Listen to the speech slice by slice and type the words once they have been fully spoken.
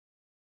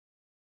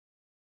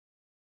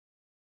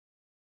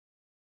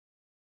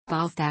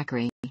Bal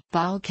Thackeray,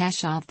 Bal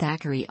Keshav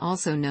Thackeray,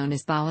 also known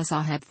as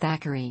Balasaheb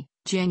Thackeray,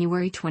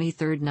 January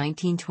 23,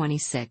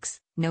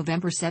 1926,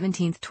 November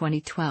 17,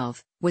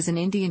 2012, was an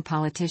Indian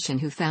politician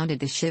who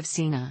founded the Shiv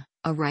Sena,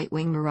 a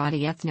right-wing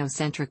Marathi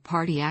ethnocentric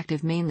party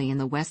active mainly in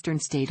the western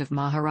state of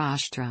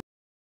Maharashtra.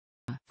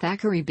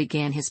 Thackeray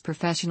began his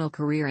professional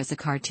career as a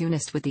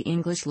cartoonist with the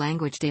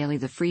English-language daily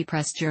The Free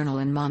Press Journal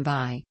in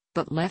Mumbai,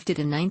 but left it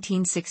in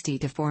 1960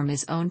 to form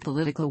his own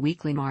political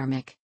weekly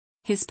Marmik.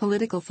 His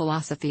political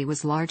philosophy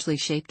was largely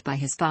shaped by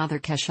his father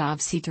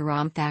Keshav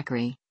Sitaram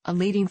Thackeray, a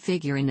leading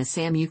figure in the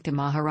Samyukta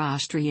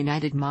Maharashtra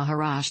United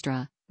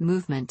Maharashtra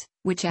movement,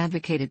 which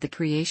advocated the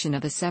creation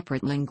of a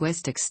separate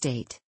linguistic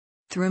state.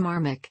 Through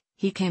Marmik,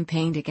 he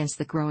campaigned against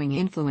the growing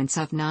influence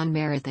of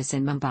non-Marathis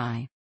in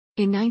Mumbai.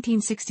 In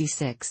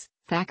 1966,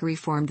 Thackeray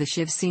formed the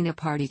Shiv Sena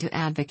party to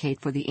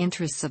advocate for the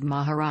interests of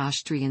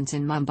Maharashtrians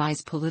in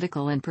Mumbai's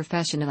political and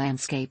professional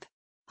landscape.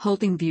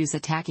 Holding views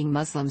attacking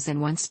Muslims and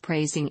once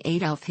praising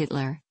Adolf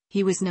Hitler,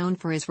 he was known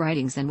for his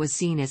writings and was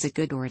seen as a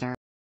good orator.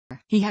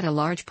 He had a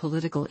large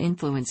political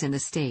influence in the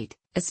state,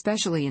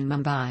 especially in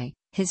Mumbai.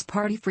 His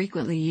party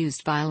frequently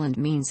used violent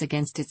means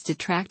against its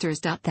detractors.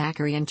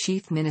 Thackeray and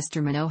Chief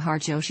Minister Manohar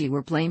Joshi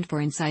were blamed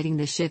for inciting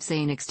the Shiv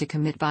Seniks to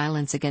commit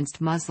violence against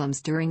Muslims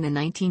during the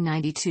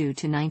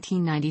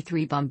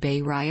 1992-1993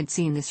 Bombay riots.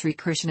 In the Sri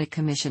Krishna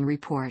Commission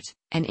report,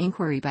 an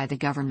inquiry by the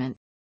government.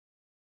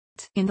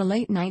 In the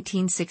late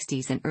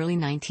 1960s and early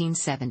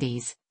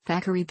 1970s,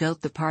 Thackeray built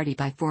the party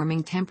by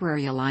forming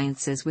temporary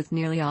alliances with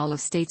nearly all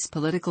of state's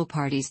political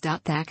parties.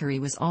 Thackeray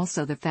was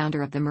also the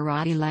founder of the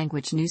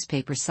Marathi-language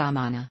newspaper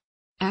Samana.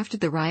 After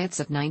the riots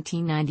of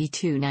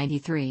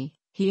 1992-93,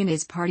 he and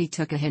his party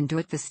took a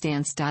Hindutva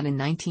stance. In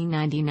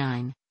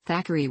 1999,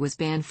 Thackeray was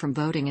banned from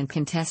voting and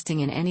contesting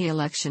in any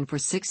election for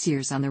 6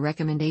 years on the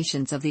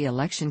recommendations of the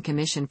Election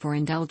Commission for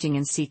indulging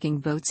in seeking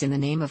votes in the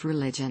name of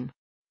religion.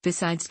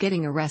 Besides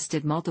getting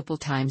arrested multiple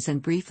times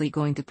and briefly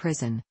going to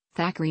prison,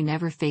 Thackeray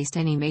never faced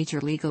any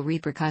major legal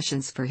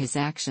repercussions for his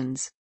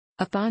actions.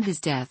 Upon his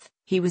death,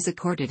 he was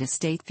accorded a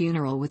state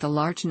funeral with a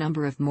large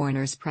number of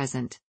mourners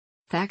present.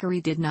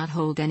 Thackeray did not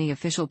hold any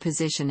official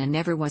position and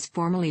never was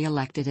formally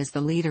elected as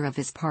the leader of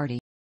his party.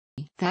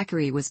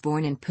 Thackeray was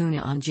born in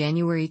Pune on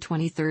January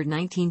 23,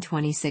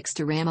 1926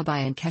 to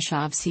Ramabai and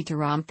Keshav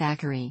Sitaram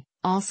Thackeray,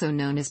 also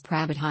known as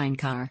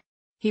Prabhat.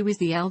 He was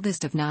the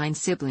eldest of 9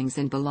 siblings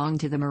and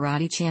belonged to the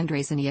Marathi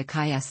Chandrasaniya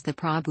Kayastha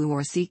Prabhu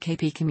or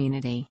CKP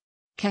community.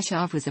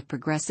 Keshav was a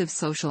progressive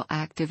social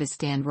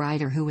activist and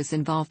writer who was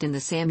involved in the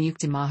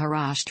Samyukta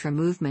Maharashtra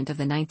movement of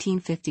the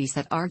 1950s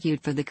that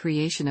argued for the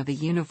creation of a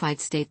unified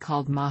state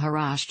called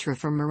Maharashtra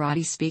for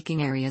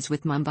Marathi-speaking areas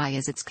with Mumbai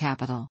as its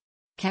capital.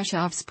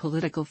 Keshav's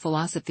political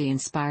philosophy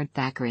inspired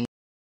Thackeray.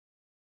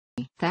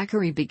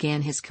 Thackeray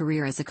began his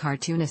career as a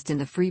cartoonist in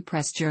the Free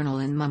Press Journal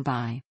in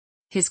Mumbai.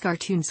 His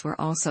cartoons were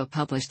also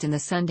published in the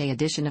Sunday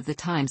edition of the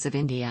Times of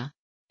India.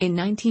 In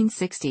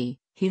 1960,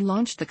 he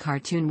launched the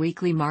cartoon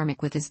weekly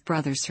Marmik with his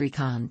brother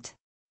Srikant.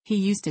 He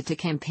used it to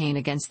campaign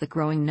against the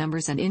growing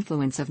numbers and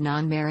influence of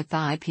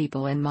non-Marathi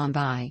people in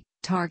Mumbai,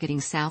 targeting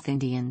South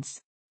Indians.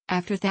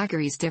 After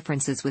Thackeray's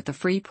differences with the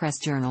Free Press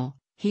Journal,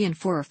 he and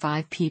 4 or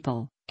 5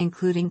 people,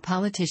 including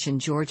politician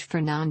George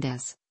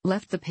Fernandez,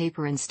 left the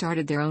paper and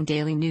started their own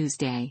daily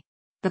newsday.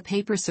 The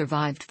paper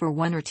survived for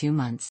 1 or 2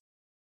 months.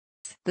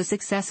 The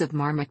success of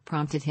Marmik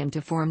prompted him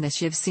to form the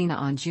Shiv Sena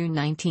on June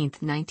 19,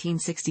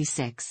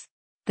 1966.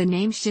 The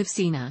name Shiv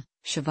Sena,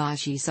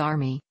 Shivaji's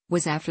army,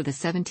 was after the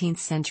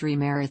 17th-century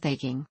Maratha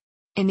king.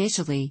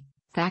 Initially,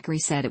 Thackeray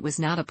said it was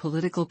not a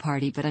political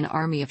party but an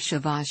army of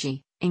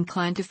Shivaji,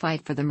 inclined to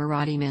fight for the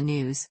Marathi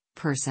news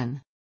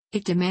person.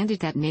 It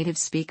demanded that native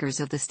speakers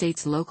of the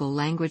state's local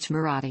language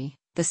Marathi,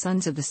 the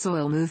Sons of the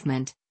Soil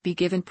movement, be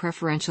given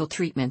preferential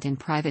treatment in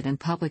private and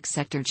public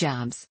sector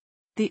jobs.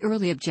 The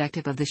early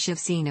objective of the Shiv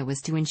Sena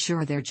was to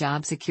ensure their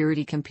job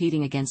security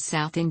competing against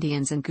South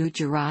Indians and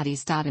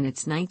Gujaratis. In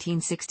its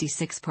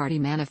 1966 party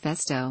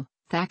manifesto,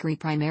 Thackeray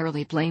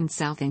primarily blamed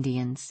South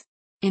Indians.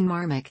 In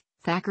Marmik,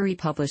 Thackeray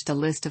published a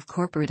list of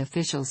corporate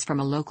officials from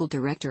a local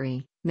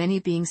directory, many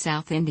being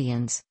South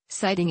Indians,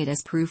 citing it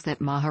as proof that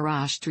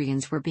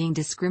Maharashtrians were being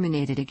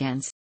discriminated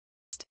against.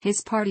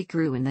 His party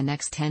grew in the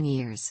next 10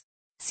 years.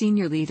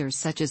 Senior leaders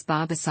such as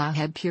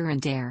Babasaheb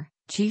Thackeray,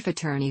 Chief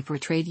Attorney for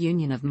Trade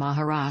Union of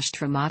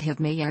Maharashtra Madhav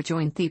Mayer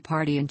joined the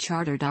party and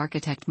Chartered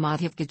Architect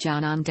Madhav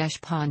Gajanan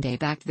Deshpande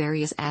backed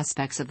various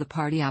aspects of the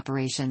party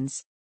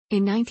operations.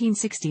 In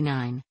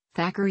 1969,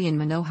 Thackeray and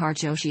Manohar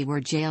Joshi were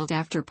jailed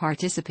after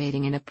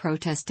participating in a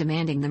protest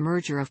demanding the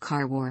merger of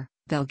Karwar,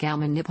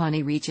 Belgaum and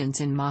Nipani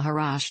regions in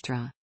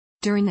Maharashtra.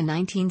 During the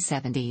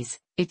 1970s,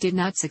 it did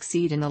not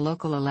succeed in the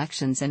local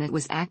elections and it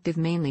was active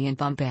mainly in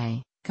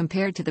Bombay,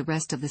 compared to the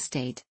rest of the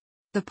state.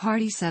 The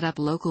party set up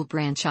local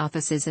branch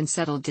offices and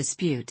settled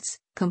disputes,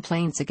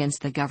 complaints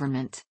against the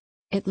government.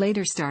 It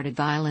later started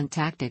violent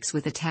tactics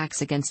with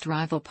attacks against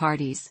rival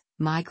parties,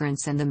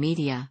 migrants and the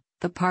media,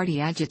 the party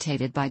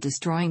agitated by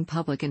destroying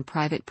public and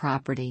private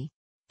property.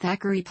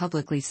 Thackeray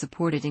publicly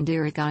supported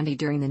Indira Gandhi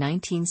during the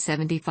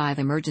 1975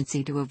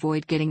 emergency to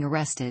avoid getting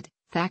arrested.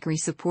 Thackeray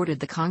supported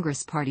the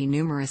Congress Party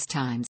numerous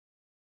times.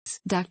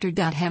 Dr.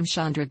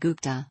 Hemchandra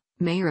Gupta,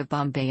 mayor of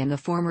Bombay and the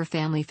former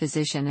family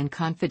physician and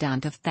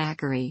confidant of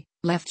Thackeray,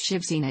 left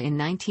Shiv Sena in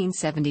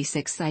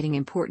 1976 citing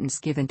importance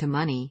given to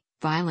money,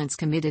 violence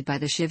committed by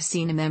the Shiv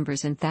Sena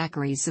members and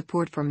Thackeray's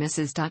support for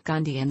Mrs.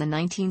 Gandhi and the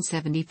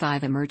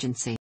 1975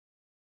 emergency.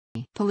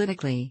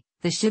 Politically,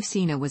 the Shiv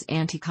Sena was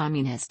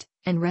anti-communist,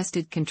 and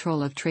wrested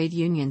control of trade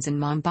unions in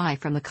Mumbai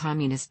from the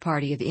Communist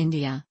Party of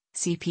India,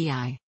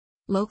 CPI.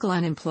 Local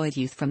unemployed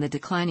youth from the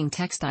declining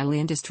textile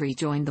industry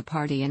joined the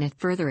party, and it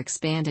further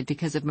expanded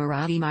because of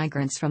Marathi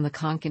migrants from the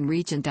Konkan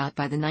region.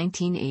 By the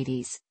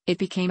 1980s, it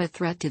became a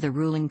threat to the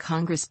ruling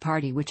Congress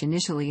Party, which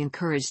initially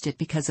encouraged it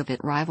because of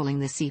it rivaling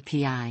the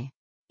CPI.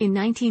 In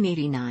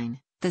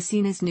 1989, the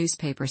Sena's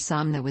newspaper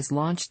Samna was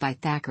launched by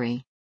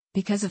Thackeray.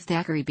 Because of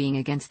Thackeray being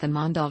against the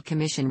Mandal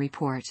Commission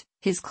report,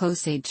 his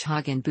close aide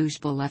Chhagan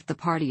Bhujbal left the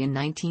party in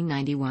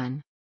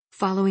 1991.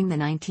 Following the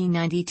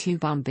 1992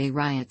 Bombay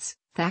riots,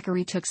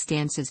 Thackeray took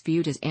stances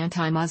viewed as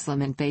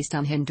anti-Muslim and based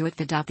on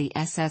Hindutva. The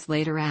SS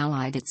later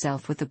allied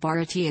itself with the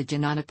Bharatiya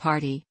Janata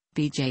Party,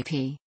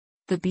 BJP.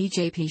 The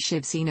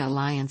BJP-Shiv Sena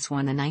alliance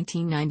won the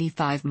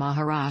 1995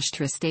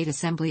 Maharashtra State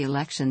Assembly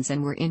elections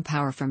and were in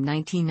power from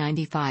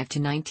 1995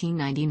 to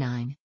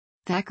 1999.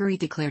 Thackeray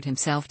declared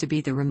himself to be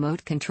the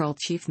remote-controlled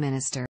chief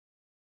minister.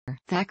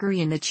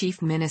 Thackeray and the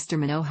Chief Minister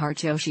Manohar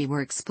Joshi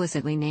were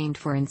explicitly named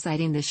for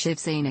inciting the Shiv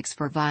Seniks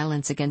for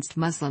violence against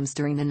Muslims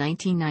during the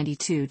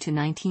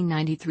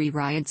 1992–1993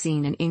 riot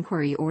scene, an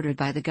inquiry ordered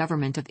by the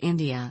Government of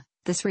India,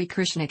 the Sri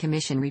Krishna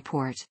Commission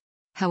report.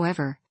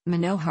 However,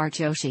 Manohar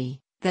Joshi,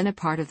 then a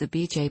part of the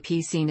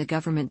BJP Sena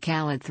government,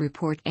 called the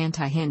report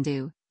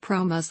anti-Hindu,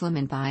 pro-Muslim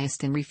and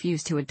biased, and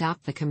refused to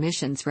adopt the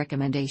Commission's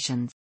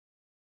recommendations.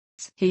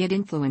 He had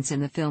influence in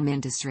the film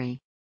industry.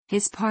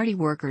 His party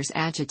workers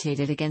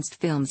agitated against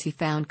films he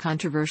found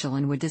controversial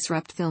and would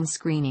disrupt film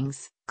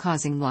screenings,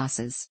 causing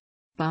losses.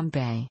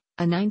 Bombay,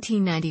 a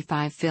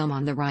 1995 film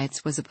on the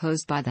riots, was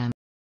opposed by them.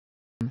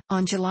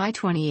 On July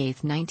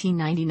 28,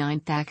 1999,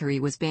 Thackeray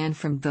was banned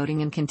from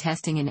voting and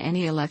contesting in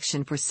any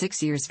election for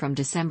 6 years, from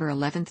December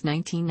 11,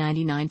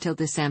 1999 till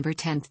December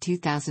 10,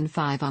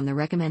 2005, on the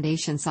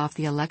recommendations of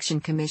the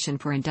Election Commission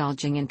for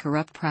indulging in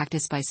corrupt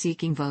practice by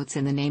seeking votes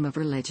in the name of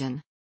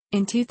religion.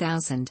 In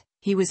 2000,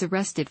 he was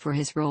arrested for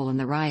his role in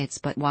the riots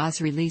but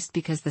was released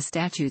because the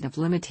statute of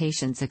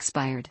limitations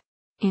expired.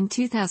 In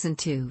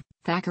 2002,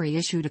 Thackeray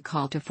issued a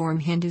call to form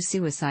Hindu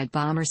suicide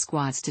bomber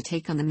squads to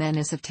take on the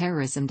menace of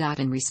terrorism.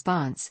 In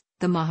response,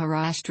 the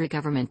Maharashtra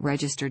government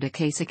registered a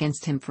case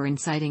against him for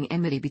inciting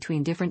enmity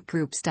between different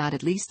groups.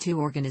 At least two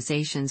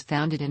organizations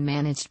founded and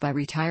managed by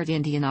retired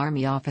Indian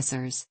Army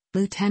officers,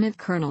 Lieutenant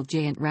Colonel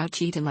Jayant Rao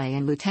Chitale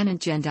and Lieutenant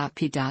Gen.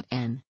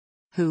 P.N.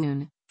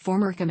 Hoon,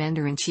 former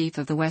Commander-in-Chief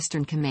of the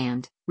Western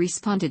Command,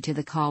 responded to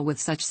the call with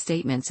such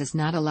statements as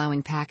not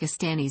allowing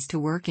Pakistanis to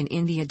work in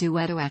India,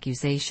 duetto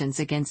accusations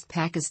against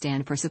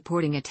Pakistan for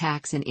supporting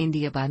attacks in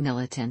India by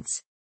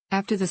militants.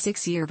 After the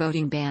 6-year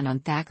voting ban on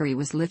Thackeray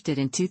was lifted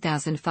in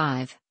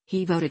 2005,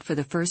 he voted for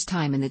the first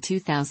time in the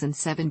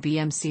 2007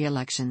 BMC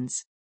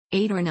elections.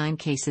 8 or 9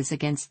 cases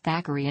against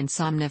Thackeray and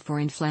Samna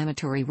for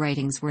inflammatory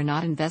writings were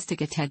not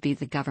investigated by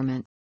the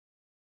government.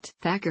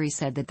 Thackeray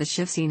said that the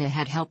Shiv Sena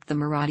had helped the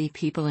Marathi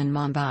people in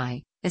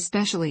Mumbai,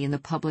 especially in the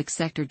public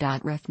sector.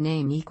 Ref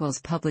name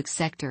equals public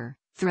sector,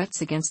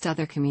 threats against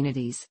other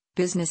communities,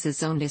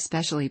 businesses owned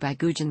especially by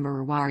Gujan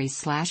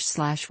Marwaris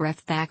 / Ref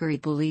Thackeray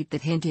believed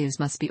that Hindus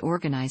must be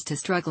organized to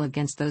struggle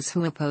against those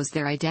who oppose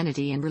their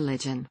identity and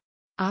religion.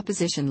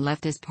 Opposition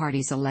leftist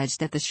parties allege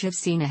that the Shiv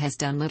Sena has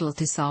done little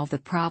to solve the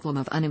problem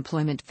of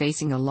unemployment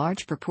facing a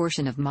large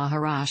proportion of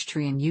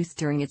Maharashtrian youth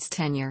during its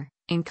tenure,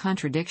 in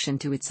contradiction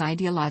to its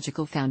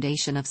ideological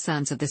foundation of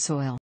Sons of the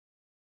Soil.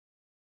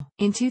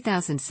 In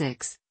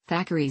 2006,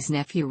 Thackeray's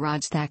nephew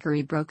Raj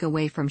Thackeray broke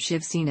away from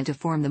Shiv Sena to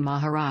form the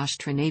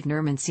Maharashtra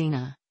Navnirman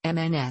Sena,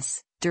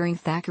 MNS, during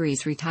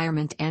Thackeray's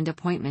retirement and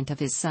appointment of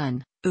his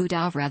son,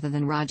 Uddhav, rather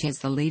than Raj as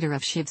the leader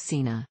of Shiv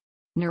Sena.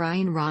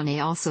 Narayan Rane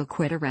also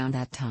quit around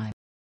that time.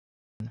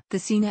 The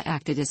Sena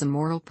acted as a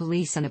moral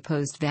police and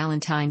opposed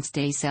Valentine's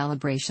Day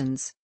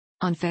celebrations.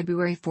 On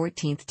February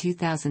 14,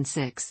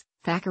 2006,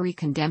 Thackeray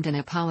condemned and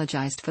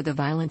apologized for the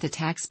violent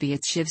attacks by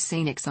its Shiv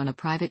Seniks on a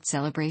private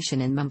celebration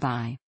in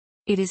Mumbai.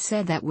 It is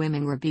said that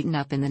women were beaten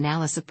up in the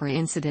Nalasopra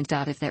incident.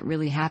 If that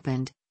really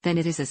happened, then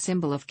it is a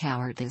symbol of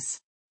cowardice.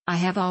 I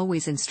have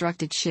always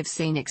instructed Shiv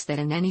Seniks that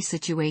in any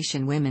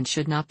situation women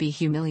should not be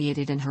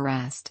humiliated and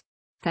harassed.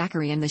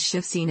 Thackeray and the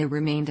Shiv Sena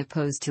remained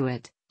opposed to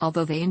it,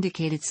 although they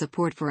indicated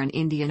support for an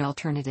Indian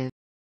alternative.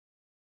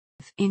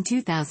 In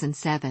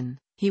 2007,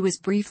 he was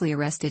briefly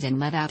arrested and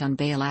let out on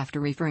bail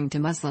after referring to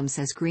Muslims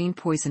as green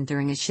poison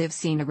during a Shiv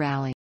Sena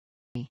rally.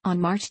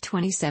 On March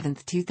 27,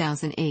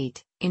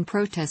 2008, in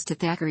protest to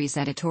Thackeray's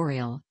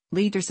editorial,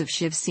 leaders of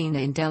Shiv Sena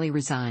in Delhi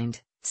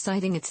resigned,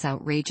 citing its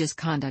outrageous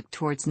conduct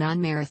towards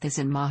non-Marathis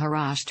in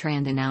Maharashtra,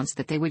 and announced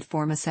that they would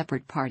form a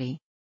separate party.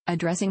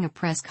 Addressing a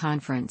press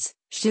conference,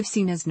 Shiv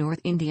Sena's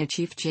North India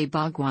chief Jai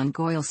Bhagwan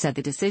Goyal said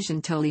the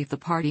decision to leave the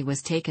party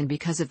was taken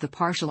because of the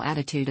partial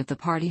attitude of the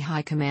party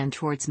high command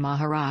towards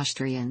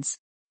Maharashtrians.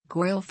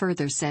 Goyal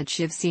further said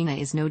Shiv Sena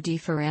is no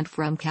different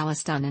from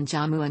Khalistan and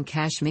Jammu and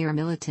Kashmir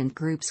militant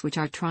groups which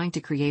are trying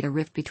to create a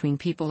rift between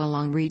people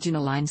along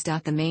regional lines.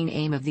 The main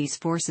aim of these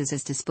forces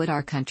is to split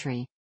our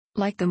country.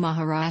 Like the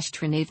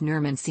Maharashtra Nave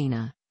Nirman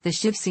Sena, the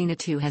Shiv Sena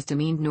too has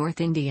demeaned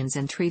North Indians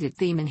and treated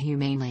them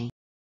inhumanely.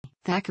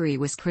 Thackeray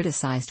was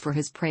criticized for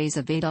his praise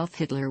of Adolf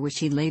Hitler, which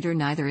he later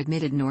neither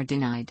admitted nor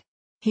denied.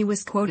 He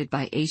was quoted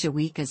by Asia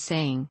Week as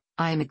saying,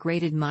 "I am a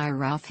great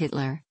admirer of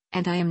Hitler,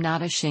 and I am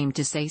not ashamed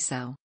to say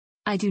so.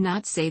 I do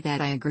not say that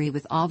I agree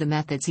with all the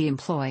methods he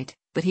employed,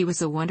 but he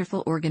was a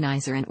wonderful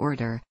organizer and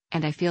orator,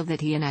 and I feel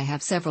that he and I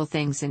have several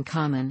things in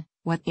common.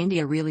 What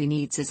India really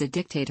needs is a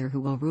dictator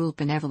who will rule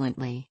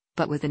benevolently,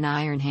 but with an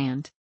iron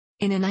hand."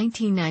 In a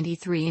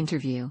 1993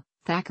 interview,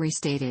 Thackeray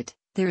stated,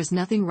 "There is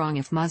nothing wrong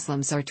if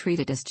Muslims are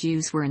treated as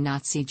Jews were in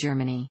Nazi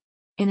Germany."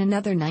 In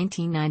another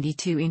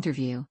 1992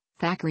 interview,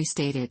 Thackeray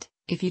stated,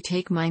 "If you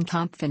take Mein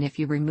Kampf and if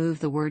you remove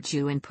the word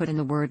Jew and put in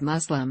the word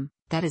Muslim,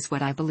 that is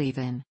what I believe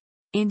in."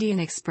 Indian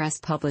Express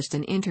published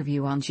an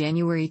interview on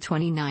January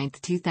 29,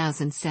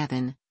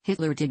 2007.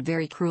 "Hitler did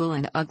very cruel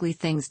and ugly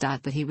things.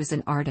 But he was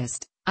an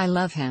artist. I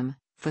love him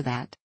for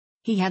that.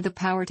 He had the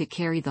power to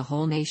carry the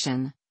whole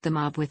nation, the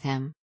mob with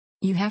him.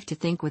 You have to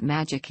think what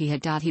magic he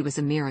had. He was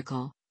a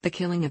miracle. The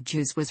killing of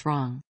Jews was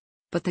wrong.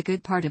 But the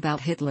good part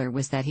about Hitler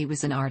was that he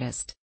was an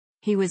artist.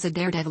 He was a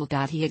daredevil.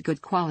 He had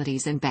good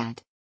qualities and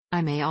bad.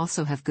 I may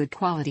also have good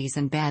qualities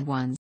and bad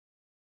ones."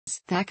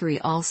 Thackeray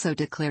also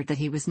declared that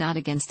he was not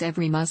against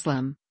every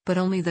Muslim, but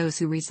only those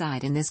who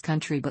reside in this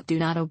country but do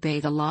not obey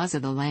the laws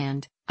of the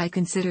land. "I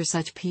consider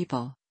such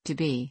people to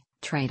be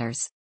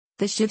traitors."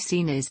 The Shiv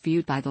Sena is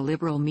viewed by the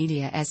liberal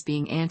media as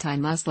being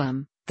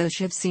anti-Muslim, though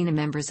Shiv Sena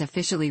members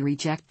officially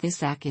reject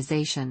this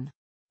accusation.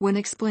 When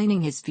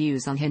explaining his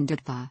views on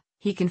Hindutva,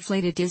 he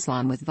conflated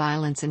Islam with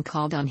violence and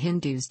called on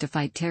Hindus to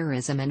fight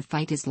terrorism and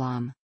fight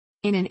Islam.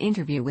 In an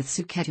interview with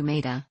Suketu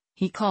Mehta,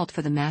 he called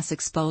for the mass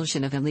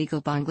expulsion of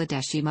illegal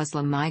Bangladeshi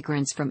Muslim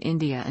migrants from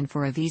India and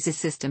for a visa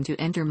system to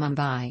enter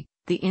Mumbai.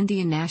 The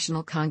Indian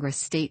National Congress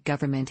state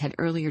government had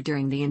earlier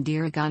during the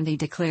Indira Gandhi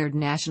declared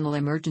national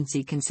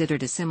emergency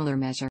considered a similar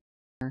measure.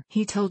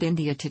 He told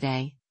India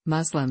Today,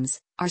 "Muslims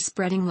are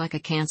spreading like a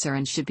cancer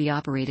and should be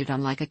operated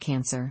on like a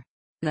cancer.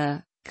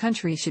 The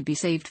country should be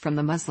saved from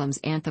the Muslims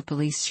and the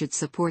police should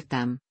support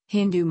them."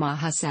 Hindu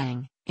Maha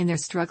sang, in their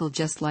struggle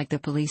just like the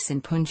police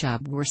in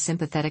Punjab were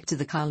sympathetic to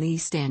the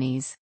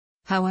Khalistanis.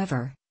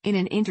 However, in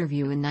an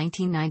interview in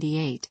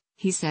 1998,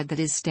 he said that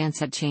his stance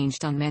had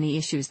changed on many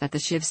issues that the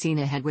Shiv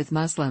Sena had with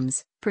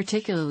Muslims,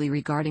 particularly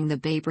regarding the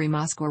Babri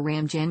Mosque or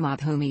Ram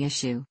Janmabhoomi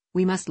issue.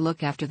 "We must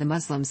look after the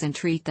Muslims and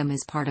treat them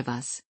as part of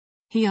us."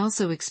 He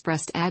also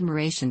expressed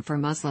admiration for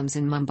Muslims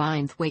in Mumbai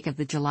in the wake of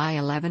the July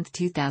 11,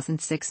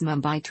 2006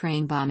 Mumbai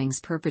train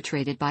bombings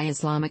perpetrated by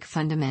Islamic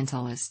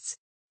fundamentalists.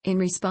 In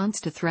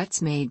response to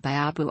threats made by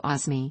Abu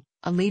Azmi,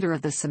 a leader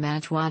of the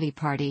Samajwadi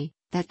Party,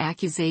 that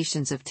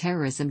accusations of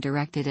terrorism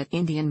directed at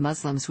Indian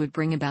Muslims would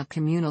bring about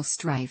communal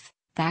strife,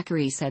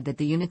 Thackeray said that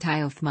the unity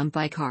of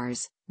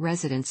Mumbaikars,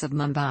 residents of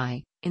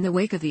Mumbai, in the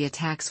wake of the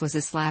attacks was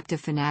a slap to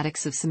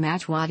fanatics of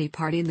Samajwadi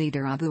Party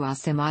leader Abu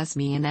Asim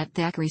Azmi, and that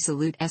Thackeray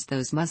salutes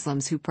those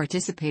Muslims who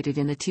participated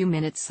in the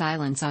 2-minute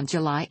silence on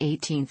July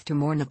 18 to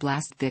mourn the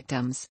blast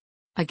victims.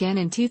 Again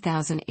in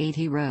 2008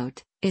 he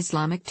wrote,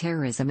 "Islamic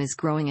terrorism is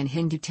growing and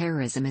Hindu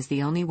terrorism is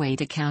the only way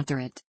to counter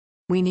it.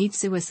 We need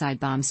suicide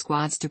bomb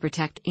squads to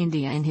protect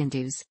India and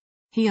Hindus."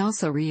 He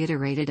also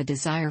reiterated a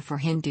desire for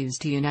Hindus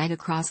to unite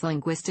across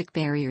linguistic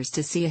barriers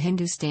to see a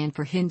Hindu stand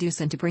for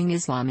Hindus and to bring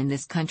Islam in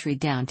this country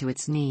down to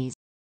its knees.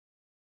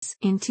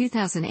 In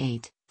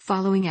 2008,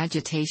 following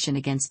agitation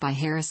against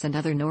Biharis and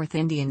other North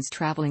Indians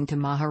traveling to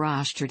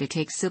Maharashtra to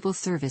take civil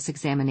service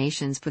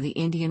examinations for the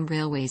Indian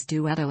Railways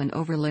due to an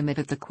overlimit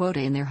of the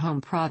quota in their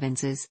home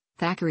provinces,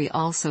 Thackeray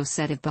also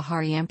said of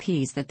Bihari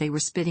MPs that they were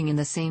spitting in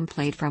the same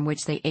plate from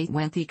which they ate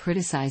when he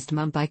criticized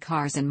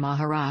Mumbaikars and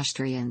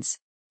Maharashtrians.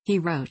 He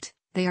wrote,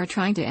 "They are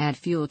trying to add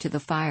fuel to the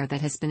fire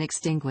that has been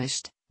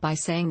extinguished, by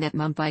saying that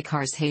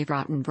Mumbaikars have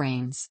rotten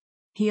brains."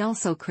 He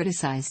also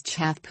criticized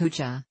Chhath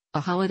Puja, a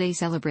holiday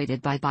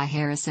celebrated by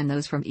Biharis and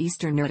those from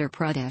eastern Uttar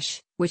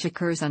Pradesh, which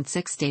occurs on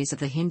 6 days of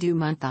the Hindu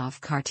month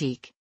of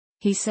Kartik.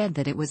 He said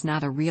that it was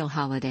not a real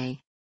holiday.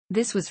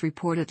 This was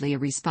reportedly a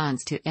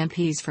response to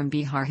MPs from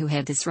Bihar who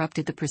had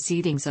disrupted the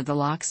proceedings of the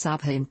Lok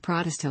Sabha in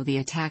protest to the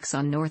attacks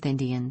on North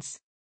Indians.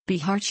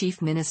 Bihar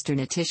Chief Minister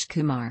Nitish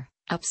Kumar,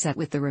 upset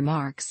with the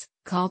remarks,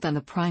 called on the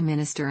Prime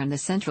Minister and the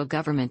central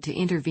government to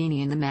intervene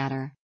in the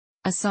matter.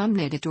 A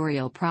Samyukta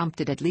editorial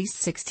prompted at least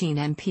 16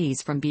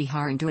 MPs from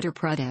Bihar and Uttar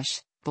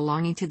Pradesh,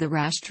 belonging to the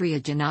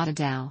Rashtriya Janata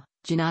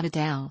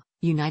Dal,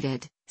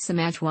 United,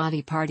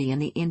 Samajwadi Party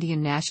and the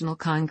Indian National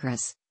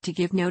Congress, to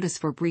give notice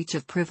for breach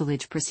of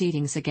privilege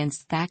proceedings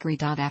against Thackeray.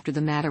 After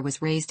the matter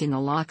was raised in the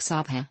Lok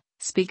Sabha,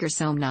 Speaker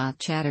Somnath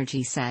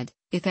Chatterjee said,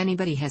 "If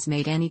anybody has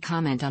made any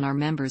comment on our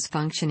members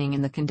functioning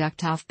in the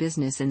conduct of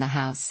business in the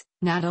House,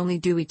 not only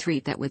do we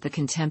treat that with the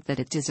contempt that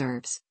it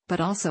deserves,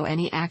 but also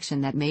any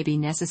action that may be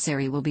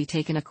necessary will be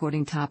taken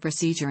according to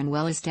procedure and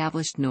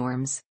well-established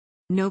norms.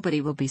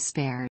 Nobody will be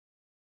spared."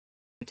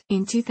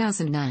 In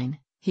 2009,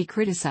 he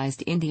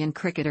criticized Indian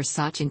cricketer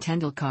Sachin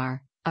Tendulkar,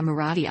 a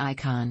Marathi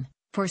icon,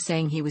 for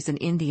saying he was an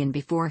Indian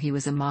before he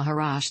was a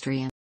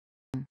Maharashtrian.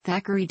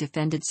 Thackeray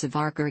defended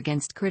Savarkar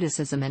against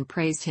criticism and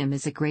praised him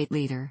as a great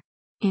leader.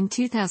 In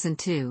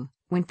 2002,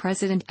 when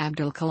President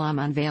Abdul Kalam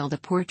unveiled a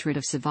portrait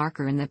of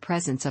Savarkar in the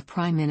presence of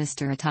Prime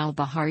Minister Atal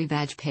Bihari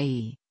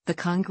Vajpayee, the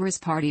Congress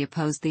party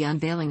opposed the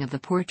unveiling of the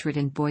portrait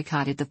and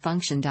boycotted the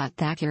function.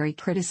 Thackeray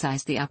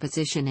criticized the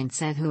opposition and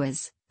said who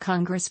is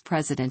Congress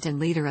President and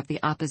leader of the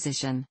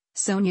opposition,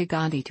 Sonia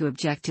Gandhi, to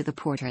object to the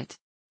portrait.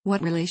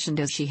 What relation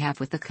does she have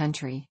with the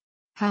country?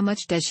 How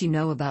much does she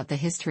know about the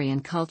history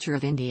and culture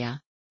of India?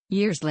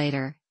 Years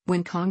later,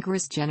 when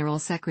Congress General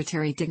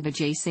Secretary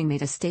Digvijay Singh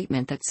made a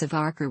statement that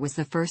Savarkar was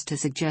the first to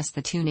suggest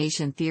the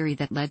two-nation theory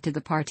that led to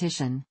the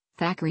partition,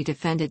 Thackeray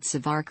defended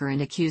Savarkar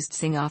and accused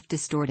Singh of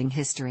distorting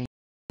history.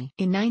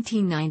 In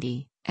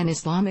 1990, an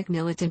Islamic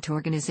militant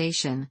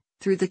organization,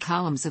 through the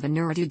columns of an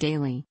Urdu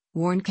daily,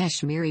 warned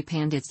Kashmiri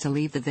Pandits to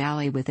leave the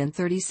valley within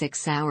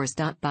 36 hours.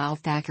 Bal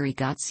Thackeray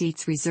got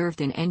seats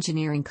reserved in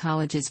engineering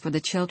colleges for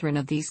the children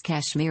of these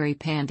Kashmiri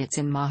Pandits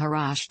in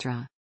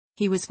Maharashtra.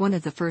 He was one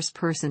of the first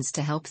persons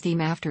to help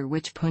them, after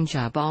which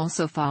Punjab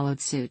also followed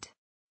suit.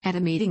 At a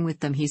meeting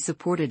with them, he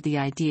supported the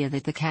idea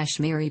that the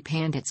Kashmiri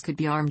Pandits could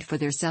be armed for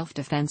their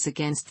self-defense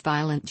against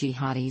violent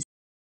jihadis.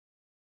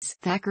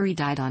 Thackeray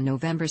died on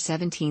November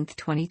 17,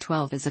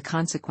 2012 as a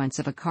consequence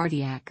of a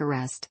cardiac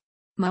arrest.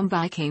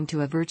 Mumbai came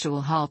to a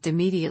virtual halt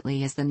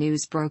immediately as the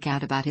news broke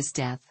out about his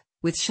death,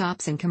 with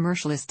shops and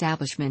commercial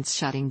establishments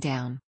shutting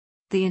down.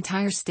 The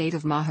entire state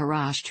of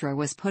Maharashtra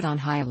was put on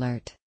high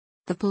alert.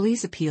 The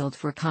police appealed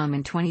for calm,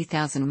 and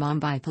 20,000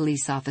 Mumbai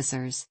police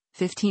officers,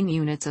 15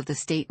 units of the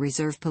State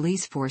Reserve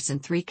Police Force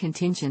and 3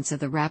 contingents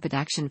of the Rapid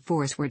Action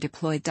Force were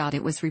deployed.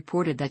 It was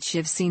reported that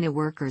Shiv Sena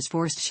workers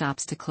forced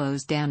shops to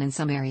close down in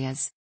some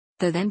areas.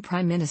 The then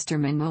Prime Minister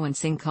Manmohan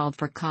Singh called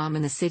for calm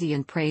in the city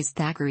and praised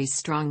Thackeray's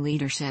strong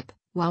leadership,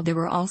 while there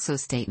were also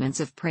statements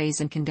of praise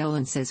and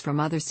condolences from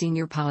other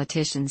senior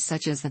politicians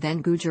such as the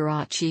then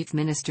Gujarat Chief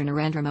Minister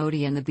Narendra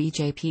Modi and the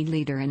BJP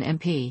leader and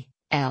MP,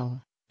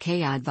 L.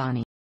 K.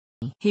 Advani.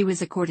 He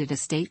was accorded a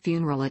state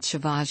funeral at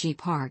Shivaji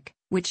Park,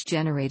 which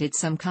generated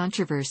some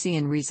controversy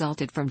and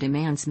resulted from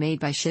demands made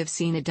by Shiv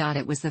Sena.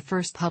 It was the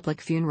first public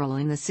funeral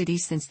in the city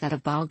since that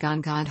of Bal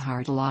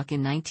Gangadhar Tilak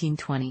in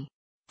 1920.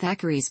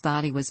 Thackeray's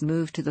body was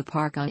moved to the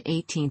park on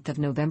 18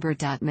 November.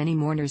 Many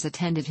mourners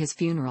attended his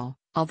funeral,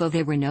 although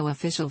there were no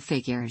official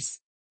figures.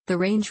 The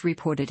range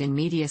reported in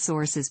media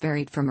sources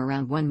varied from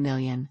around 1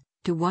 million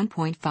to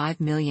 1.5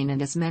 million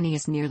and as many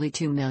as nearly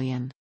 2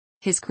 million.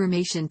 His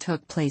cremation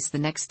took place the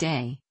next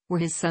day, where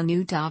his son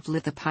Uddhav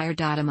lit the pyre.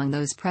 Among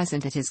those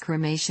present at his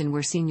cremation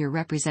were senior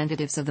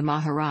representatives of the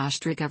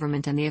Maharashtra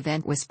government, and the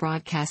event was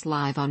broadcast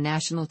live on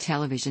national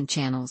television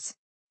channels.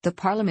 The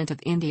Parliament of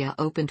India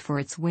opened for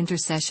its winter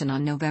session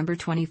on November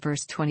 21,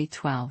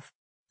 2012.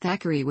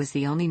 Thackeray was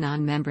the only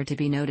non-member to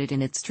be noted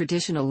in its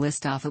traditional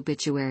list of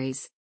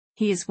obituaries.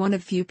 He is one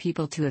of few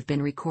people to have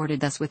been recorded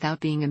thus without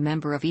being a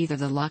member of either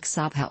the Lok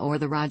Sabha or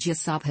the Rajya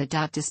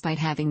Sabha. Despite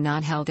having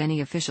not held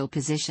any official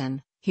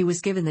position, he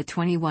was given the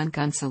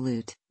 21-gun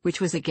salute, which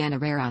was again a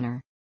rare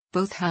honor.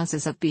 Both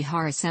houses of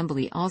Bihar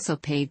Assembly also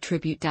paid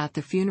tribute.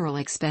 The funeral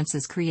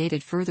expenses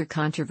created further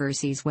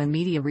controversies when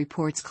media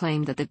reports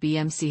claimed that the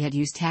BMC had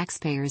used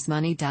taxpayers'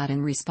 money.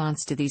 In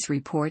response to these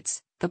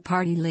reports, the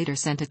party later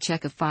sent a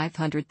check of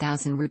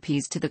 500,000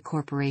 rupees to the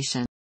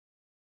corporation.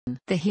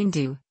 The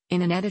Hindu,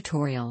 in an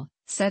editorial,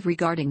 said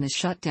regarding the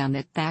shutdown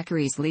that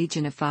Thackeray's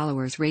legion of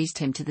followers raised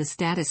him to the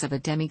status of a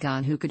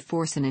demigod who could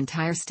force an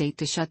entire state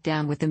to shut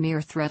down with the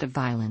mere threat of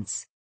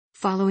violence.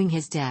 Following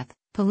his death,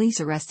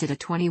 police arrested a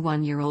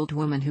 21-year-old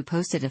woman who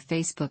posted a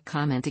Facebook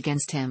comment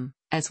against him,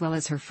 as well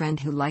as her friend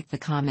who liked the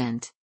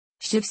comment.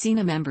 Shiv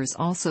Sena members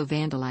also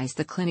vandalized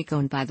the clinic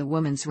owned by the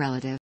woman's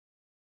relative.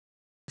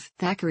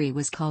 Thackeray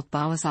was called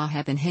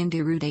Balasaheb in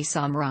Hindu Hriday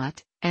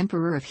Samrat,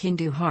 Emperor of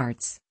Hindu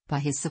Hearts, by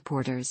his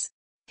supporters.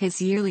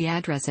 His yearly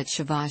address at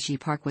Shivaji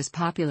Park was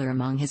popular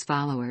among his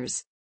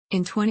followers.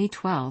 In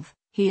 2012,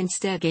 he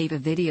instead gave a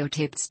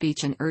videotaped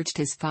speech and urged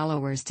his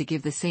followers to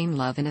give the same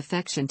love and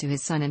affection to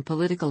his son and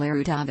political heir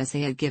Uddhav as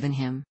they had given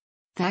him.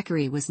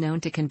 Thackeray was known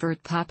to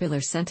convert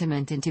popular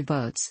sentiment into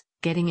votes,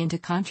 getting into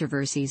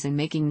controversies and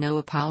making no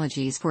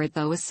apologies for it,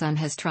 though his son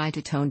has tried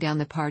to tone down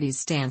the party's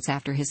stance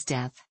after his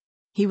death.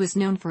 He was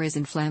known for his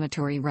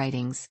inflammatory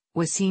writings,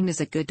 was seen as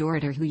a good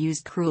orator who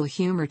used cruel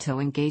humor to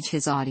engage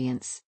his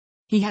audience.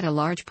 He had a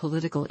large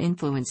political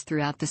influence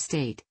throughout the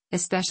state,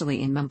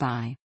 especially in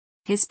Mumbai.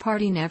 His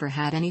party never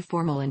had any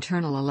formal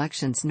internal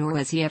elections, nor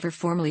was he ever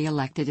formally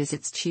elected as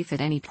its chief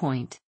at any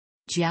point.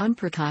 Gyan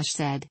Prakash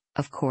said,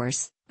 "Of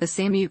course, the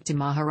Samyukta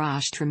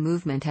Maharashtra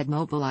movement had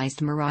mobilized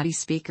Marathi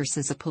speakers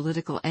as a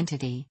political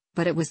entity,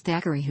 but it was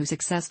Thackeray who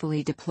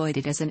successfully deployed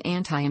it as an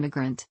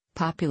anti-immigrant,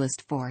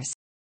 populist force."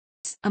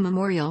 A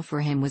memorial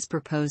for him was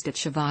proposed at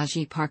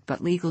Shivaji Park,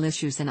 but legal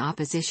issues and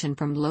opposition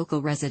from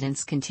local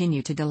residents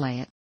continue to delay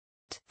it.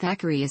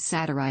 Thackeray is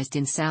satirized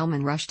in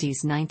Salman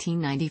Rushdie's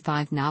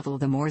 1995 novel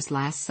The Moor's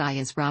Last Sigh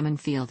as Raman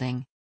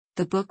Fielding.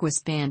 The book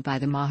was banned by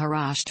the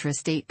Maharashtra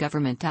state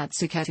government.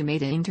 Suketa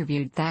Mehta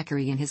interviewed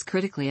Thackeray in his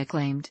critically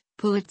acclaimed,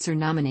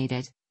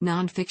 Pulitzer-nominated,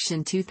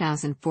 non-fiction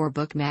 2004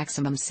 book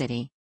Maximum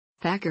City.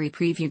 Thackeray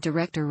previewed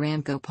director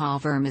Ram Gopal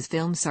Verma's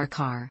film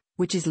Sarkar,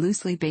 which is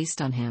loosely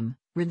based on him,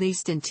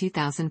 released in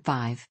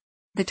 2005.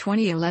 The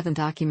 2011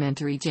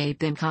 documentary Jai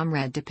Bhim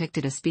Comrade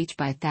depicted a speech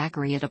by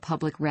Thackeray at a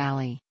public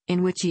rally,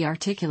 in which he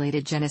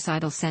articulated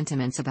genocidal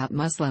sentiments about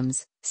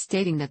Muslims,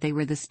 stating that they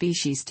were the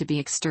species to be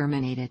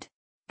exterminated.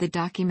 The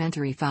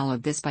documentary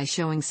followed this by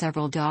showing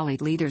several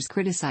Dalit leaders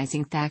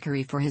criticizing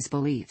Thackeray for his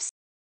beliefs.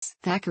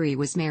 Thackeray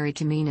was married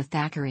to Meena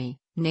Thackeray,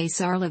 née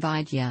Sarla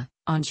Vaidya,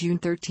 on June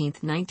 13,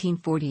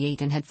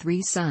 1948 and had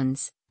 3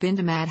 sons, Bindu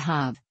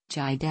Madhav,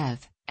 Jaydev,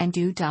 and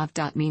Uddhav.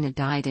 Meena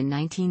died in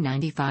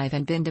 1995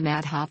 and Bindu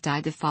Madhav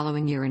died the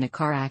following year in a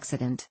car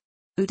accident.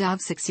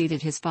 Uddhav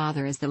succeeded his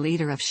father as the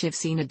leader of Shiv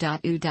Sena.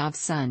 Uddhav's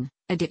son,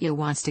 Aditya,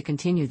 wants to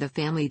continue the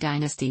family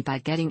dynasty by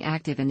getting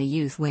active in the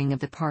youth wing of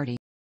the party.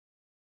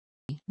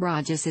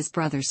 Raj is his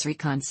brother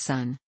Srikant's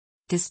son.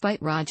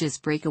 Despite Raj's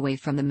breakaway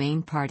from the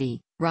main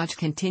party, Raj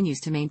continues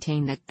to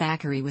maintain that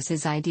Thackeray was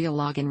his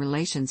ideologue and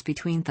relations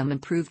between them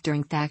improved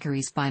during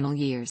Thackeray's final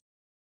years.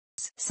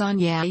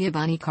 Sanyaya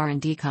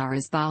Karandikar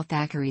is Bal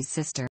Thackeray's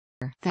sister.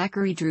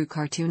 Thackeray drew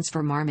cartoons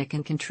for Marmik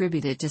and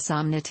contributed to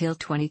Samna till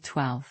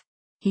 2012.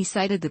 He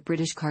cited the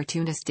British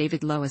cartoonist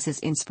David Lowe as his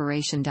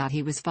inspiration.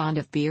 He was fond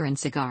of beer and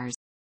cigars.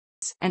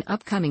 An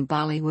upcoming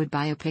Bollywood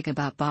biopic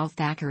about Bal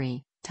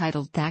Thackeray,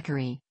 titled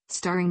Thackeray,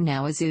 starring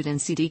Nawazuddin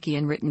Siddiqui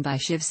and written by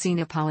Shiv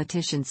Sena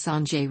politician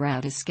Sanjay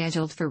Raut, is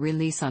scheduled for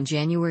release on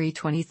January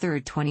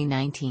 23,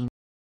 2019.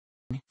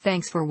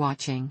 Thanks for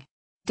watching.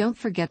 Don't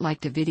forget to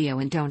like the video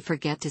and don't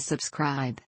forget to subscribe.